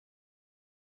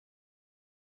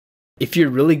If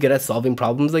you're really good at solving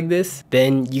problems like this,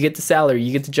 then you get the salary,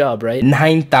 you get the job, right?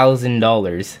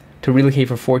 $9,000 to relocate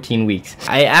for 14 weeks.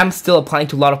 I am still applying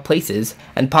to a lot of places,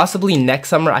 and possibly next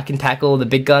summer I can tackle the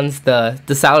big guns, the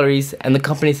salaries, and the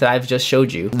companies that I've just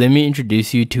showed you. Let me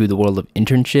introduce you to the world of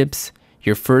internships,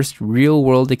 your first real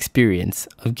world experience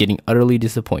of getting utterly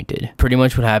disappointed. Pretty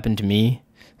much what happened to me.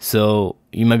 So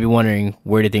you might be wondering,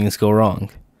 where did things go wrong?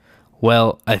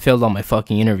 Well, I failed all my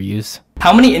fucking interviews.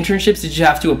 How many internships did you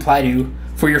have to apply to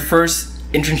for your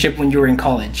first internship when you were in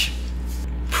college?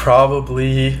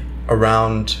 Probably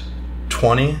around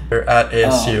 20 at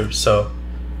ASU, so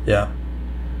yeah.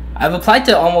 I've applied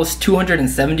to almost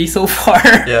 270 so far.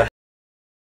 Yeah.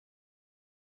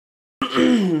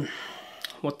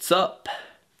 What's up?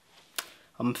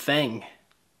 I'm FAANG.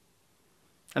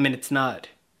 I mean, it's not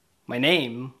my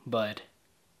name, but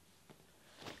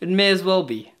it may as well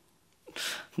be.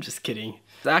 I'm just kidding.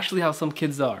 It's actually how some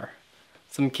kids are.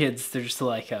 Some kids, they're just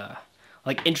like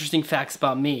interesting facts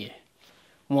about me.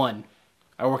 1,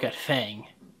 I work at FAANG.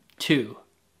 2,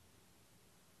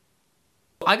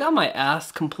 I got my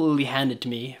ass completely handed to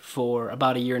me for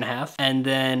about 1.5 years. And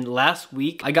then last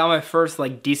week, I got my first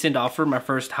decent offer, my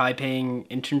first high-paying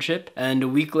internship. And a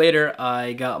week later,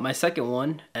 I got my second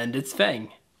one, and it's FAANG.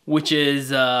 Which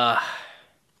is,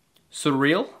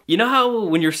 surreal. You know how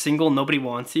when you're single, nobody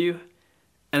wants you?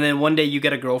 And then one day you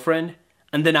get a girlfriend,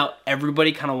 and then now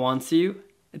everybody kind of wants you?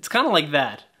 It's kind of like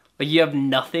that. Like you have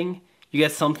nothing, you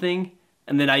get something,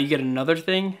 and then now you get another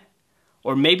thing.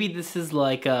 Or maybe this is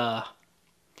like, I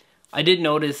did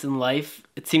notice in life,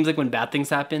 it seems like when bad things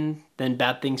happen, then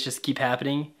bad things just keep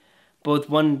happening. But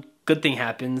when good thing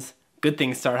happens, good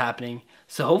things start happening.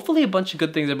 So hopefully a bunch of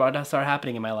good things are about to start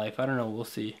happening in my life. I don't know, we'll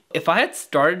see. If I had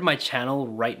started my channel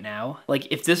right now,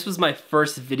 if this was my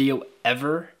first video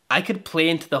ever, I could play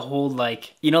into the whole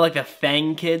you know, the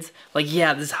FAANG kids.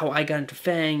 Yeah, this is how I got into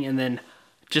FAANG, and then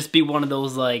just be one of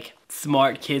those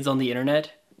smart kids on the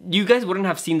internet. You guys wouldn't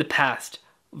have seen the past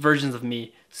versions of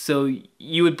me, so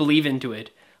you would believe into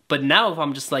it. But now if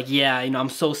I'm just yeah, you know, I'm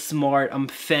so smart, I'm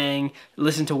FAANG,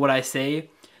 listen to what I say,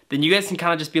 then you guys can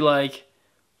kind of just be like,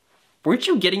 weren't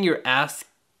you getting your ass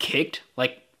kicked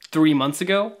 3 months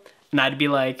ago? And I'd be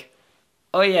like,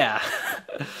 oh yeah.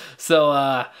 So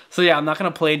yeah, I'm not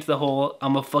gonna play into the whole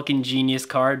I'm a fucking genius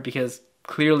card, because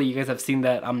clearly you guys have seen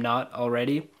that I'm not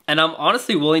already. And I'm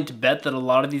honestly willing to bet that a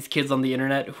lot of these kids on the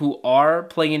internet who are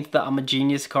playing into the I'm a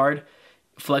genius card,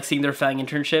 flexing their FAANG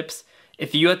internships,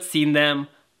 if you had seen them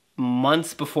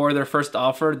months before their first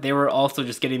offer, they were also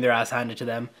just getting their ass handed to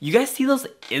them. You guys see those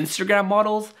Instagram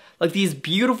models? These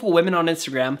beautiful women on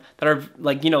Instagram that are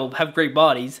you know, have great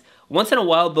bodies. Once in a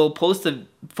while, they'll post a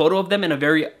photo of them in a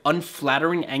very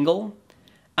unflattering angle.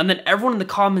 And then everyone in the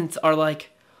comments are like,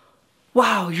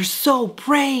 wow, you're so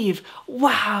brave.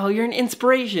 Wow, you're an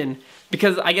inspiration.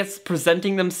 Because I guess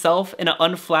presenting themselves in an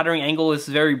unflattering angle is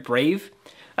very brave.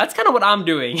 That's kind of what I'm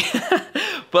doing.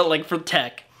 But for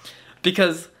tech.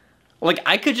 Because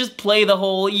I could just play the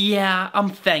whole, yeah, I'm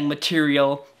FAANG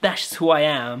material, that's just who I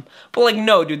am. But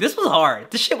no, dude, this was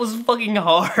hard. This shit was fucking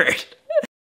hard.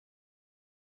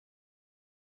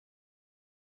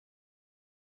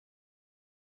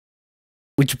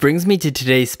 Which brings me to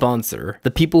today's sponsor,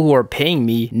 the people who are paying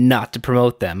me not to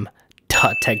promote them.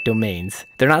 .tech domains.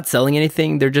 They're not selling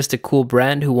anything, they're just a cool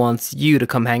brand who wants you to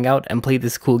come hang out and play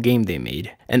this cool game they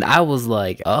made. And I was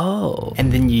like, oh.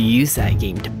 And then you use that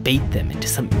game to bait them into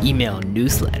some email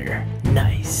newsletter.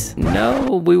 Nice.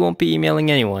 No, we won't be emailing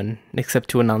anyone, except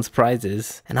to announce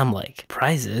prizes. And I'm like,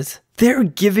 prizes? They're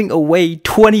giving away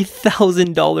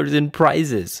 $20,000 in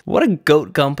prizes. What a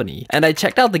GOAT company. And I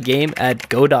checked out the game at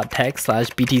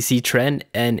go.tech/BTC Tren,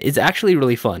 and it's actually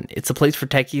really fun. It's a place for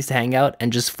techies to hang out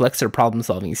and just flex their problem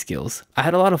solving skills. I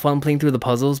had a lot of fun playing through the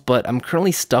puzzles, but I'm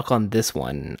currently stuck on this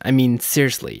one. I mean,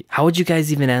 seriously, how would you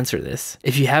guys even answer this?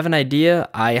 If you have an idea,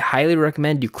 I highly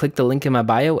recommend you click the link in my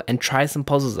bio and try some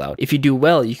puzzles out. If you do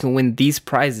well, you can win these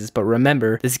prizes, but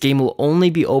remember, this game will only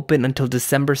be open until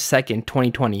December 2nd,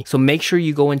 2020, so make sure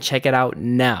you go and check it out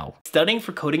now. Studying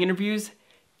for coding interviews,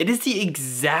 it is the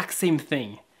exact same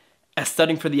thing as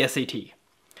studying for the SAT.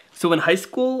 So in high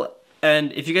school,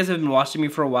 and if you guys have been watching me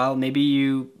for a while, maybe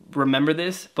you remember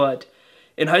this, but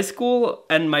in high school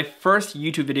and my first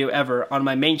YouTube video ever on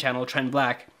my main channel,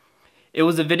 trenblack, it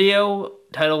was a video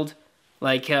titled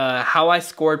how I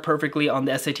scored perfectly on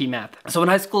the SAT math. So in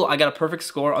high school, I got a perfect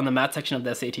score on the math section of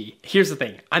the SAT. Here's the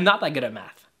thing, I'm not that good at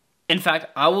math. In fact,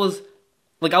 I was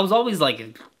always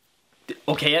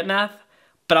okay at math,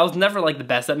 but I was never the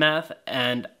best at math,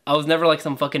 and I was never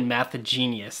some fucking math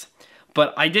genius.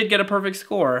 But I did get a perfect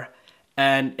score,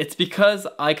 and it's because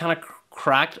I kind of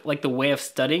cracked the way of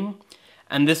studying.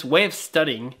 And this way of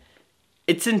studying,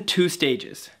 it's in 2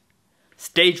 stages.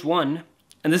 Stage 1,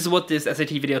 and this is what this SAT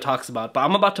video talks about, but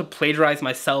I'm about to plagiarize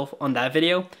myself on that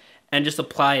video and just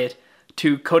apply it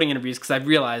to coding interviews because I've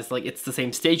realized like it's the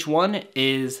same. Stage 1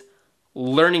 is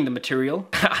learning the material.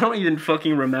 I don't even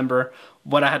fucking remember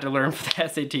what I had to learn for the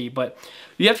SAT, but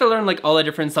you have to learn like all the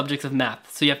different subjects of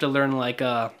math. So you have to learn like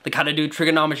how to do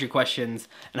trigonometry questions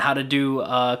and how to do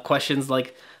questions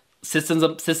like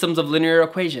systems of linear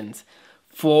equations.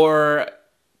 For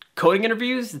coding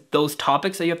interviews, those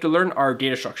topics that you have to learn are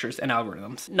data structures and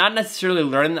algorithms. Not necessarily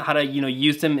learn how to,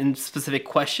 use them in specific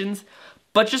questions,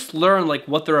 but just learn like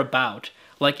what they're about.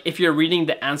 Like if you're reading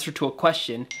the answer to a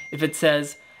question, if it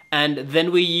says, and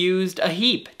then we used a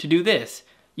heap to do this,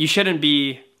 you shouldn't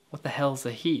be, what the hell's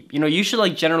a heap? You should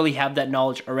like generally have that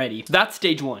knowledge already. So that's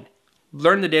stage 1.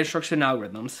 Learn the data structure and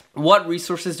algorithms. What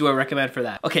resources do I recommend for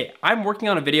that? Okay, I'm working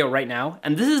on a video right now,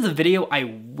 and this is the video I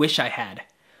wish I had.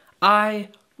 I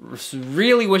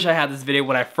really wish I had this video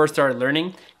when I first started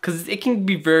learning, because it can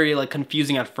be very like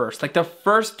confusing at first. Like the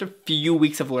first few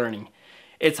weeks of learning,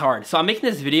 it's hard. So I'm making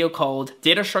this video called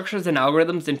Data Structures and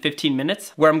Algorithms in 15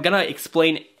 Minutes, where I'm gonna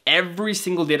explain every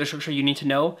single data structure you need to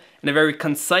know in a very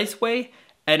concise way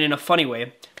and in a funny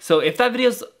way. So if that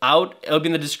video's out, it'll be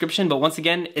in the description, but once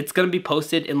again, it's gonna be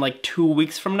posted in like 2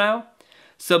 weeks from now.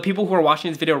 So people who are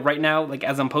watching this video right now, like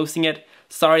as I'm posting it,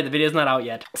 sorry, the video's not out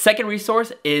yet. Second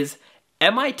resource is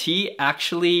MIT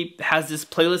actually has this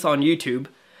playlist on YouTube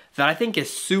that I think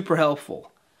is super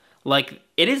helpful. Like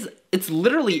it's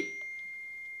literally,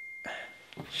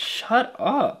 shut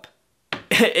up.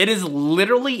 It is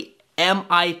literally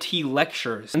MIT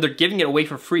lectures, and they're giving it away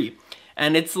for free.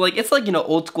 And it's like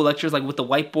old school lectures like with the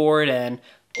whiteboard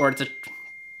or it's a,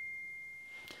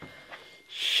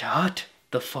 shut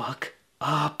the fuck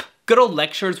up. Good old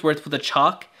lectures where it's with a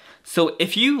chalk. So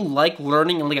if you like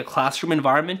learning in like a classroom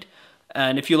environment,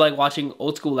 and if you like watching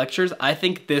old school lectures, I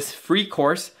think this free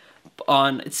course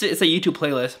on, it's a YouTube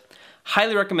playlist.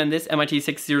 Highly recommend this, MIT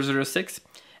 6006.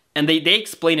 And they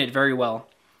explain it very well.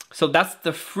 So that's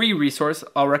the free resource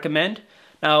I'll recommend.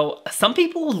 Now, some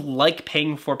people like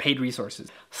paying for paid resources.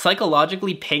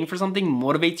 Psychologically, paying for something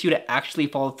motivates you to actually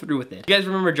follow through with it. You guys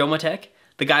remember Jomatech?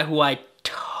 The guy who I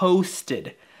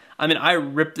toasted. I mean, I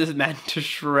ripped this man to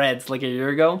shreds like a year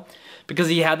ago because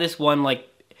he had this one like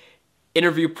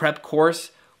interview prep course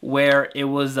where it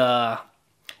was like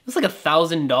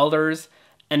 $1,000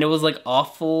 and it was like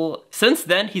awful. Since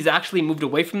then, he's actually moved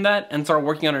away from that and started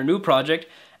working on a new project.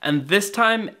 And this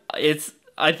time,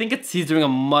 I think he's doing a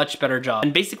much better job.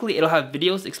 And basically, it'll have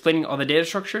videos explaining all the data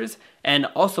structures, and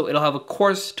also it'll have a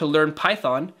course to learn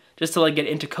Python, just to like get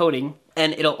into coding.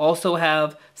 And it'll also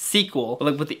have SQL.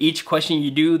 Like with each question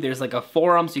you do, there's like a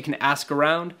forum so you can ask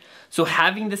around. So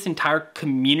having this entire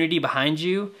community behind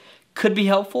you could be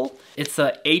helpful. It's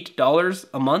 $8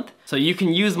 a month. So you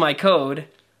can use my code.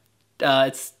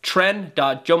 It's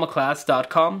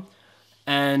tren.jomaclass.com.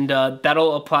 And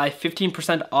that'll apply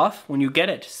 15% off when you get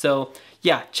it. So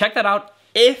yeah, check that out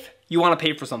if you want to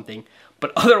pay for something.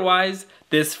 But otherwise,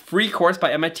 this free course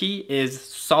by MIT is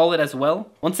solid as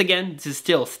well. Once again, this is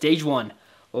still stage 1,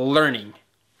 learning.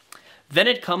 Then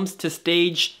it comes to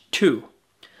stage 2.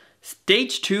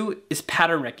 Stage 2 is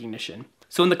pattern recognition.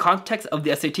 So in the context of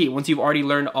the SAT, once you've already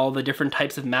learned all the different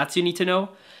types of maths you need to know,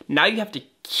 now you have to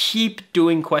keep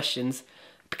doing questions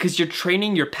because you're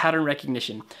training your pattern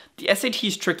recognition. The SAT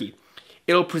is tricky.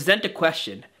 It'll present a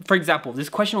question. For example, this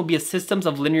question will be a systems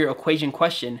of linear equation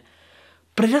question,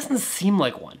 but it doesn't seem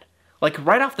like one. Like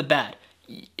right off the bat,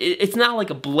 it's not like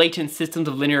a blatant systems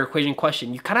of linear equation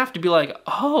question. You kind of have to be like,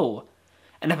 oh,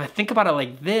 and if I think about it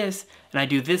like this, and I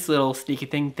do this little sneaky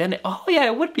thing, then, oh yeah,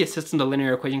 it would be a systems of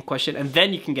linear equation question, and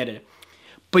then you can get it.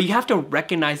 But you have to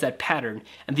recognize that pattern,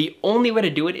 and the only way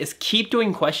to do it is keep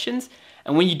doing questions,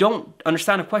 and when you don't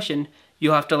understand a question,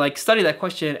 you'll have to like study that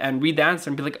question and read the answer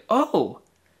and be like, oh,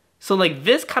 so like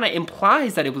this kind of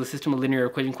implies that it was a system of linear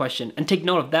equation question, and take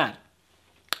note of that.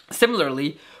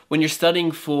 Similarly, when you're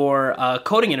studying for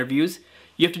coding interviews,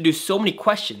 you have to do so many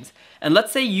questions. And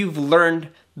let's say you've learned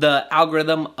the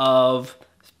algorithm of,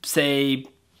 say,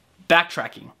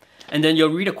 backtracking. And then you'll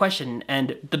read a question,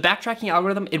 and the backtracking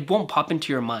algorithm, it won't pop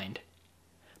into your mind.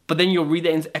 But then you'll read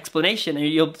the explanation, and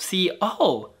you'll see,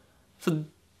 oh, so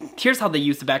here's how they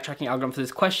use the backtracking algorithm for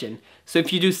this question. So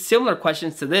if you do similar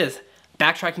questions to this,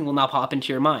 backtracking will not pop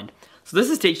into your mind. So this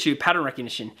is stage 2, pattern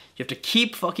recognition. You have to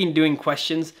keep fucking doing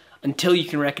questions until you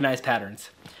can recognize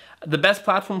patterns. The best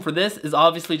platform for this is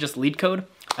obviously just LeetCode.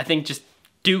 I think just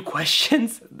do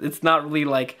questions. It's not really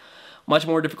like much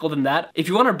more difficult than that. If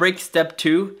you want to break step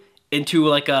 2 into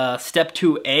like a step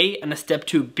 2A and a step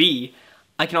 2B,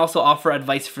 I can also offer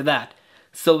advice for that.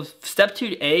 So step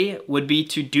 2A would be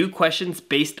to do questions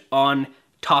based on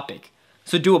topic.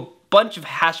 So do a bunch of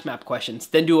hash map questions,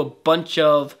 then do a bunch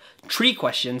of tree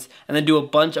questions, and then do a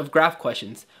bunch of graph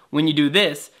questions. When you do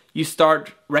this, you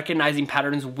start recognizing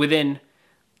patterns within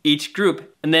each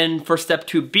group. And then for step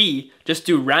 2B, just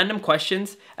do random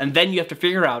questions, and then you have to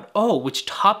figure out, oh, which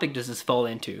topic does this fall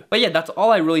into? But yeah, that's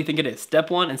all I really think it is.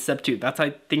 Step 1 and step 2. That's,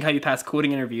 I think, how you pass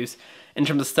coding interviews in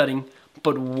terms of studying.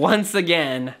 But once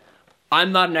again,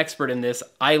 I'm not an expert in this.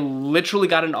 I literally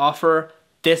got an offer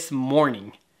this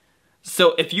morning.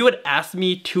 So if you had asked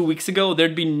me 2 weeks ago,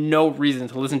 there'd be no reason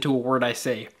to listen to a word I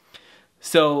say.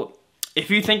 So if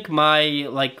you think my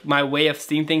way of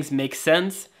seeing things makes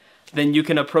sense, then you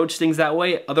can approach things that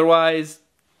way. Otherwise,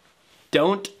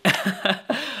 don't.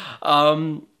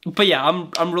 But yeah,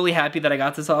 I'm really happy that I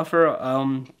got this offer.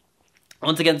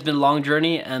 Once again, it's been a long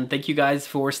journey, and thank you guys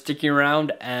for sticking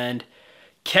around and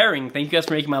caring. Thank you guys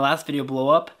for making my last video blow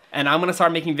up. And I'm gonna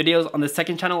start making videos on the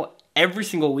second channel every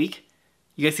single week.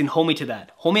 You guys can hold me to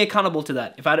that. Hold me accountable to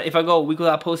that. If I go a week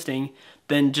without posting,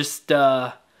 then just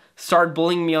start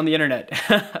bullying me on the internet.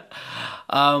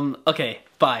 Okay,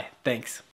 bye. Thanks.